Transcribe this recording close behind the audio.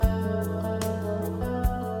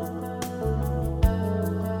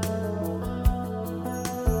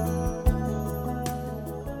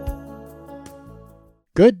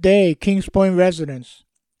Good day, Kings Point residents.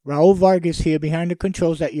 Raul Vargas here behind the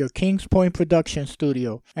controls at your Kings Point production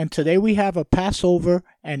studio. And today we have a Passover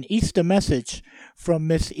and Easter message from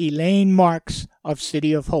Miss Elaine Marks of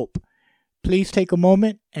City of Hope. Please take a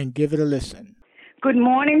moment and give it a listen. Good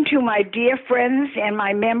morning to my dear friends and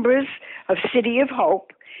my members of City of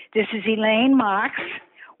Hope. This is Elaine Marks,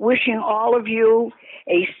 wishing all of you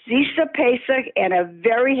a Easter Pesach and a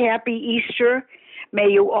very happy Easter. May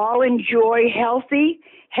you all enjoy healthy,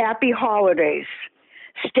 happy holidays.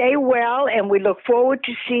 Stay well, and we look forward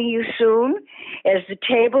to seeing you soon as the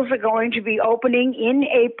tables are going to be opening in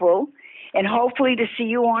April, and hopefully to see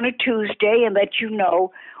you on a Tuesday and let you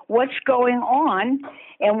know what's going on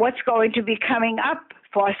and what's going to be coming up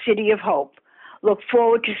for City of Hope. Look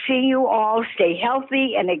forward to seeing you all. Stay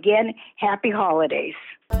healthy, and again, happy holidays.